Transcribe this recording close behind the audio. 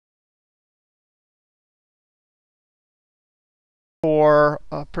for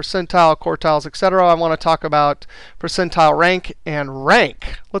percentile, quartiles, etc. I want to talk about percentile rank and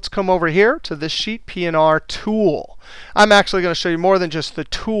rank. Let's come over here to this sheet, P&R tool. I'm actually going to show you more than just the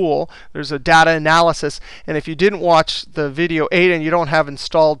tool. There's a data analysis. And if you didn't watch the video 8 and you don't have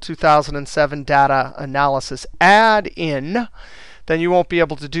installed 2007 data analysis add-in, then you won't be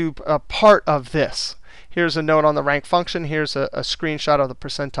able to do a part of this. Here's a note on the rank function. Here's a screenshot of the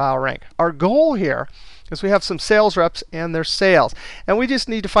percentile rank. Our goal here is we have some sales reps and their sales. And we just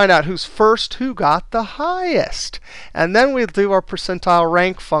need to find out who's first, who got the highest. And then we'll do our percentile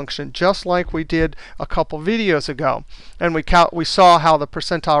rank function, just like we did a couple videos ago. And we saw how the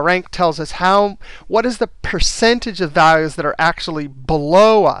percentile rank tells us what is the percentage of values that are actually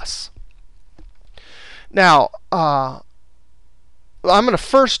below us. Now, I'm going to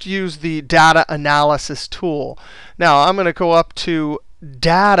first use the data analysis tool. Now, I'm going to go up to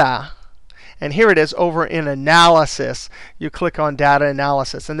data. And here it is over in analysis. You click on data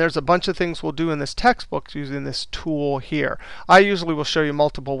analysis. And there's a bunch of things we'll do in this textbook using this tool here. I usually will show you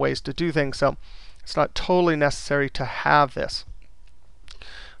multiple ways to do things, so it's not totally necessary to have this.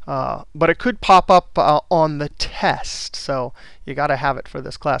 But it could pop up on the test. So you got to have it for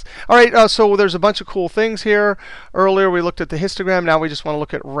this class. All right, so there's a bunch of cool things here. Earlier we looked at the histogram. Now we just want to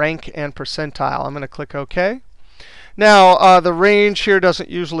look at rank and percentile. I'm going to click OK. Now, the range here doesn't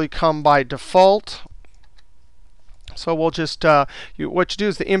usually come by default. So we'll just, what you do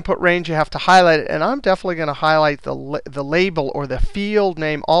is the input range, you have to highlight it. And I'm definitely going to highlight the label or the field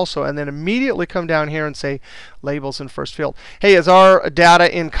name also. And then immediately come down here and say labels in first field. Hey, is our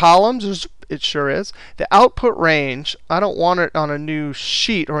data in columns? It sure is. The output range, I don't want it on a new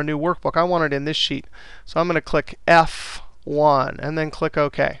sheet or a new workbook. I want it in this sheet. So I'm going to click F1 and then click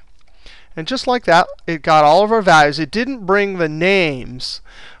OK. And just like that, it got all of our values. It didn't bring the names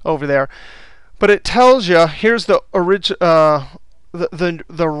over there. But it tells you, here's the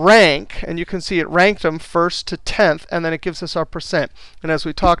rank. And you can see it ranked them 1st to 10th. And then it gives us our percent. And as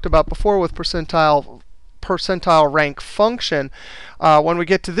we talked about before with percentile rank function, when we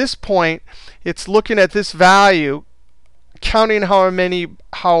get to this point, it's looking at this value, counting how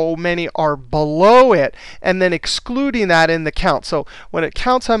many are below it, and then excluding that in the count. So when it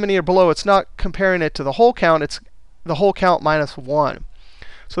counts how many are below, it's not comparing it to the whole count. It's the whole count minus 1.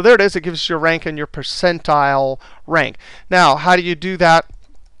 So there it is. It gives you your rank and your percentile rank. Now, how do you do that?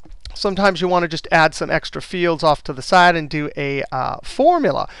 Sometimes you want to just add some extra fields off to the side and do a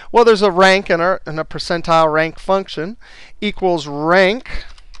formula. Well, there's a rank and a percentile rank function equals rank.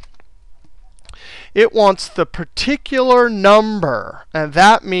 It wants the particular number, and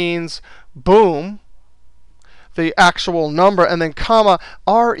that means, boom, the actual number, and then comma,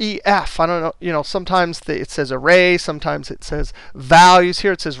 ref. I don't know, sometimes it says array, sometimes it says values.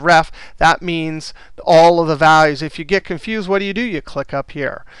 Here it says ref. That means all of the values. If you get confused, what do? You click up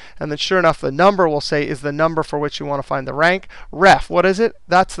here. And then sure enough, the number will say is the number for which you want to find the rank. Ref, what is it?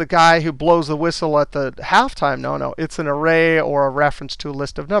 That's the guy who blows the whistle at the halftime. No, it's an array or a reference to a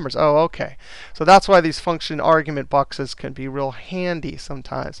list of numbers. Oh, OK. So that's why these function argument boxes can be real handy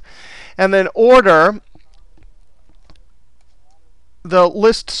sometimes. And then order. The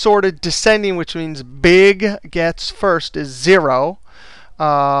list sorted descending, which means big gets first, is 0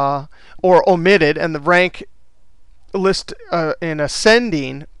 or omitted. And the rank list in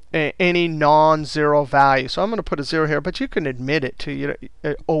ascending, any non-zero value. So I'm going to put a 0 here, but you can admit it too.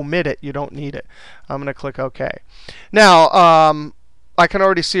 Omit it. You don't need it. I'm going to click OK. Now, I can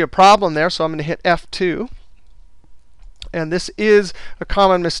already see a problem there, so I'm going to hit F2. And this is a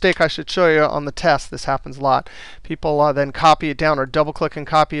common mistake I should show you on the test. This happens a lot. People then copy it down or double click and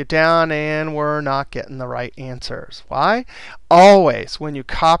copy it down, and we're not getting the right answers. Why? Always, when you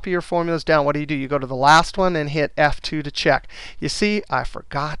copy your formulas down, what do? You go to the last one and hit F2 to check. You see, I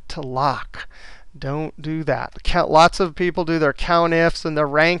forgot to lock. Don't do that. Lots of people do their countifs and their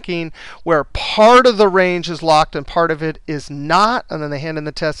ranking where part of the range is locked and part of it is not. And then they hand in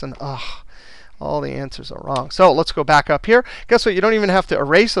the test and, all the answers are wrong. So let's go back up here. Guess what? You don't even have to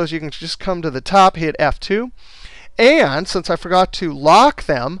erase those. You can just come to the top, hit F2. And since I forgot to lock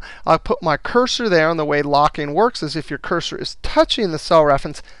them, I'll put my cursor there. And the way locking works is if your cursor is touching the cell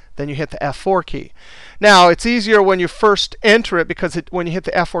reference, then you hit the F4 key. Now, it's easier when you first enter it because when you hit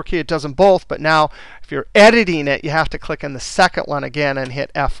the F4 key, it does them both. But now, if you're editing it, you have to click on the second one again and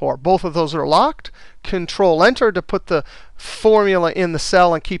hit F4. Both of those are locked. Control-Enter to put the formula in the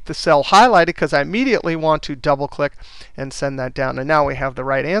cell and keep the cell highlighted because I immediately want to double-click and send that down. And now we have the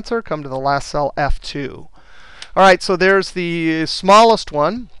right answer. Come to the last cell, F2. All right, so there's the smallest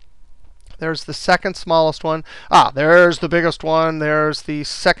one. There's the second smallest one. There's the biggest one. There's the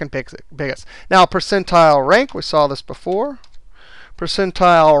second biggest. Now, percentile rank, we saw this before.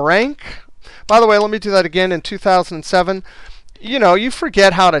 percentile rank. By the way, let me do that again in 2007. You know, you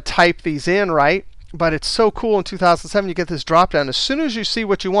forget how to type these in, right? But it's so cool in 2007. You get this drop down. As soon as you see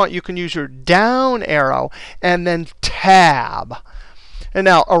what you want, you can use your down arrow and then tab. And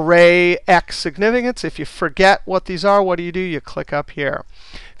now array X significance. If you forget what these are, what do? You click up here.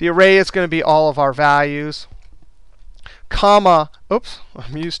 The array is going to be all of our values. Comma, oops,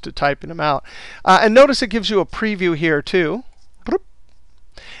 I'm used to typing them out. And notice it gives you a preview here too.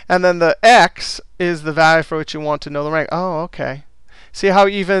 And then the X is the value for which you want to know the rank. Oh, OK. See how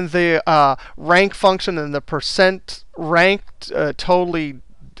even the rank function and the percent ranked totally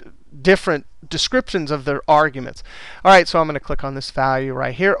different descriptions of their arguments. All right, so I'm going to click on this value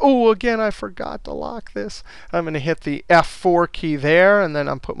right here. Oh, again, I forgot to lock this. I'm going to hit the F4 key there, and then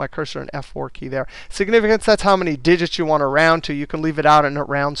I'm put my cursor in F4 key there. Significance, that's how many digits you want to round to. You can leave it out, and it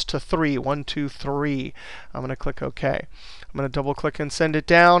rounds to 3. 1, 2, 3. I'm going to click OK. I'm going to double click and send it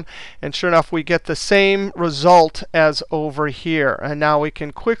down. And sure enough, we get the same result as over here. And now we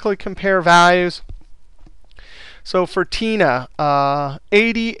can quickly compare values. So for Tina,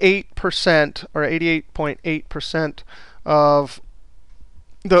 88% or 88.8% of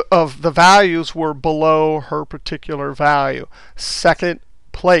the values were below her particular value. Second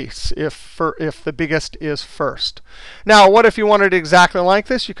place if the biggest is first. Now, what if you wanted it exactly like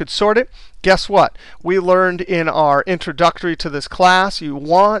this? You could sort it. Guess what? We learned in our introductory to this class, you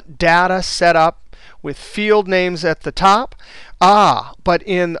want data set up with field names at the top. But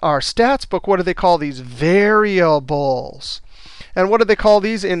in our stats book, what do they call these? Variables. And what do they call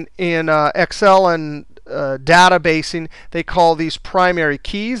these in Excel and databasing? They call these primary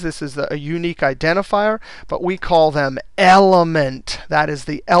keys. This is a unique identifier, but we call them element. That is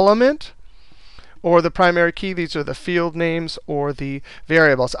the element or the primary key. These are the field names or the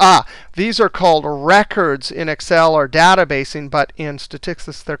variables. These are called records in Excel or databasing, but in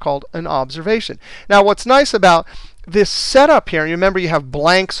statistics they're called an observation. Now, what's nice about this setup here, you remember you have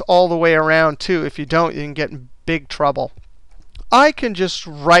blanks all the way around too. If you don't, you can get in big trouble. I can just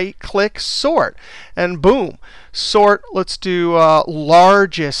right-click sort, and boom, sort. Let's do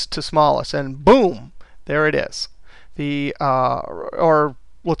largest to smallest, and boom, there it is. Or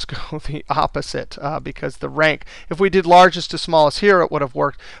let's go the opposite, because the rank, if we did largest to smallest here, it would have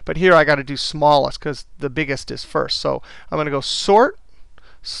worked. But here I got to do smallest because the biggest is first. So I'm going to go sort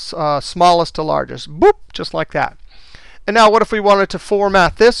smallest to largest. Boop, just like that. And now what if we wanted to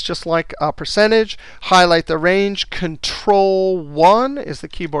format this just like a percentage, highlight the range, Control-1 is the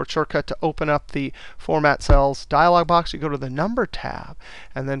keyboard shortcut to open up the Format Cells dialog box. You go to the Number tab,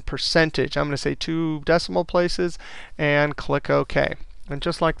 and then percentage. I'm going to say 2 decimal places, and click OK. And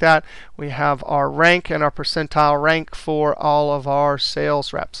just like that, we have our rank and our percentile rank for all of our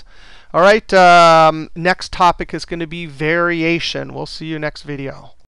sales reps. All right, next topic is going to be variation. We'll see you next video.